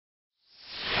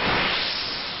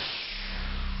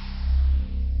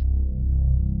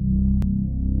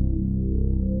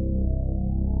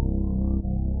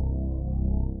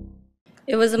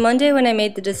It was a Monday when I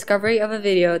made the discovery of a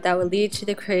video that would lead to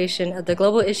the creation of the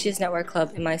Global Issues Network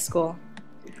Club in my school.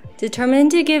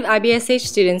 Determined to give IBSH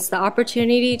students the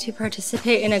opportunity to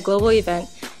participate in a global event,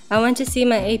 I went to see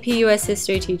my AP US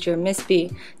History teacher, Miss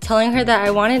B, telling her that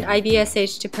I wanted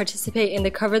IBSH to participate in the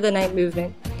Cover the Night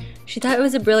movement. She thought it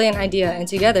was a brilliant idea, and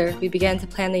together we began to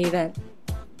plan the event.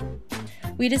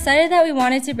 We decided that we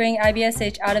wanted to bring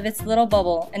IBSH out of its little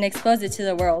bubble and expose it to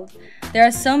the world. There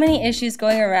are so many issues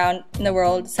going around in the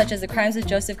world, such as the crimes of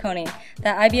Joseph Kony,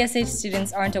 that IBSH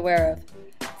students aren't aware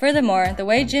of. Furthermore, the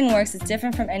way JIN works is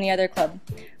different from any other club.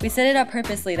 We set it up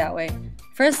purposely that way.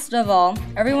 First of all,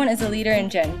 everyone is a leader in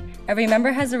JIN. Every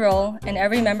member has a role, and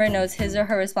every member knows his or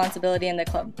her responsibility in the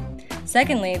club.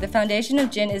 Secondly, the foundation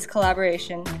of JIN is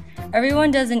collaboration.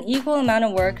 Everyone does an equal amount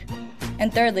of work.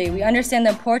 And thirdly, we understand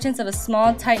the importance of a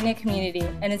small, tight-knit community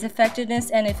and its effectiveness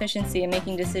and efficiency in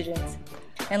making decisions.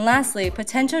 And lastly,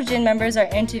 potential JIN members are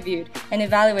interviewed and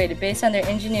evaluated based on their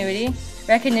ingenuity,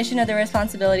 recognition of their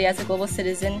responsibility as a global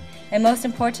citizen, and most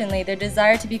importantly, their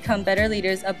desire to become better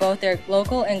leaders of both their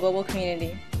local and global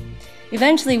community.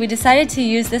 Eventually, we decided to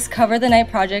use this Cover the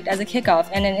Night project as a kickoff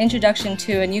and an introduction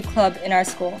to a new club in our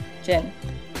school, JIN.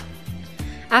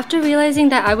 After realizing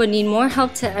that I would need more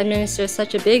help to administer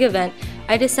such a big event,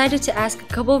 I decided to ask a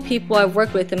couple of people I've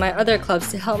worked with in my other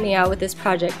clubs to help me out with this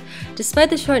project. Despite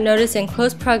the short notice and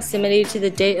close proximity to the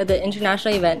date of the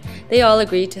international event, they all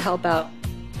agreed to help out.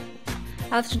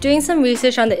 After doing some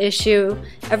research on the issue,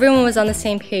 everyone was on the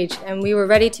same page and we were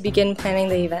ready to begin planning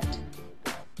the event.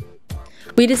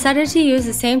 We decided to use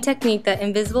the same technique that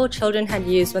Invisible Children had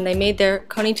used when they made their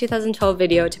Kony 2012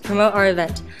 video to promote our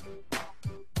event.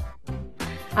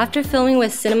 After filming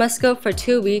with CinemaScope for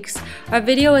 2 weeks, our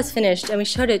video was finished and we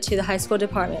showed it to the high school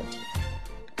department.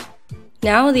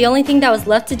 Now, the only thing that was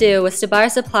left to do was to buy our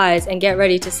supplies and get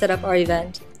ready to set up our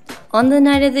event. On the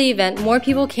night of the event, more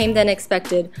people came than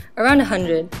expected, around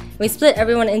 100. We split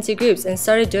everyone into groups and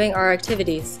started doing our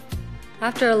activities.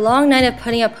 After a long night of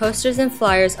putting up posters and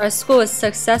flyers, our school was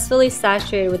successfully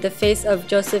saturated with the face of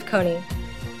Joseph Kony.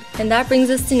 And that brings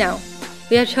us to now.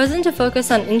 We have chosen to focus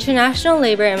on international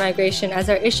labor and migration as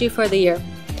our issue for the year.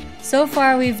 So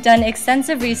far, we've done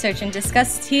extensive research and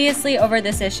discussed tediously over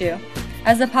this issue.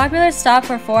 As a popular stop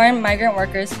for foreign migrant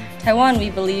workers, Taiwan, we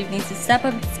believe, needs to step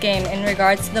up its game in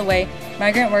regards to the way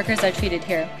migrant workers are treated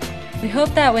here. We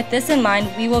hope that with this in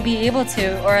mind, we will be able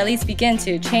to, or at least begin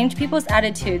to, change people's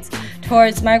attitudes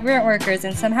towards migrant workers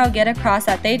and somehow get across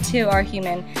that they too are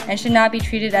human and should not be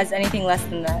treated as anything less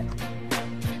than that.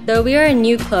 Though we are a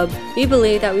new club, we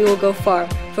believe that we will go far,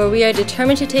 for we are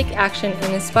determined to take action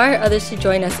and inspire others to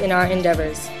join us in our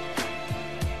endeavors.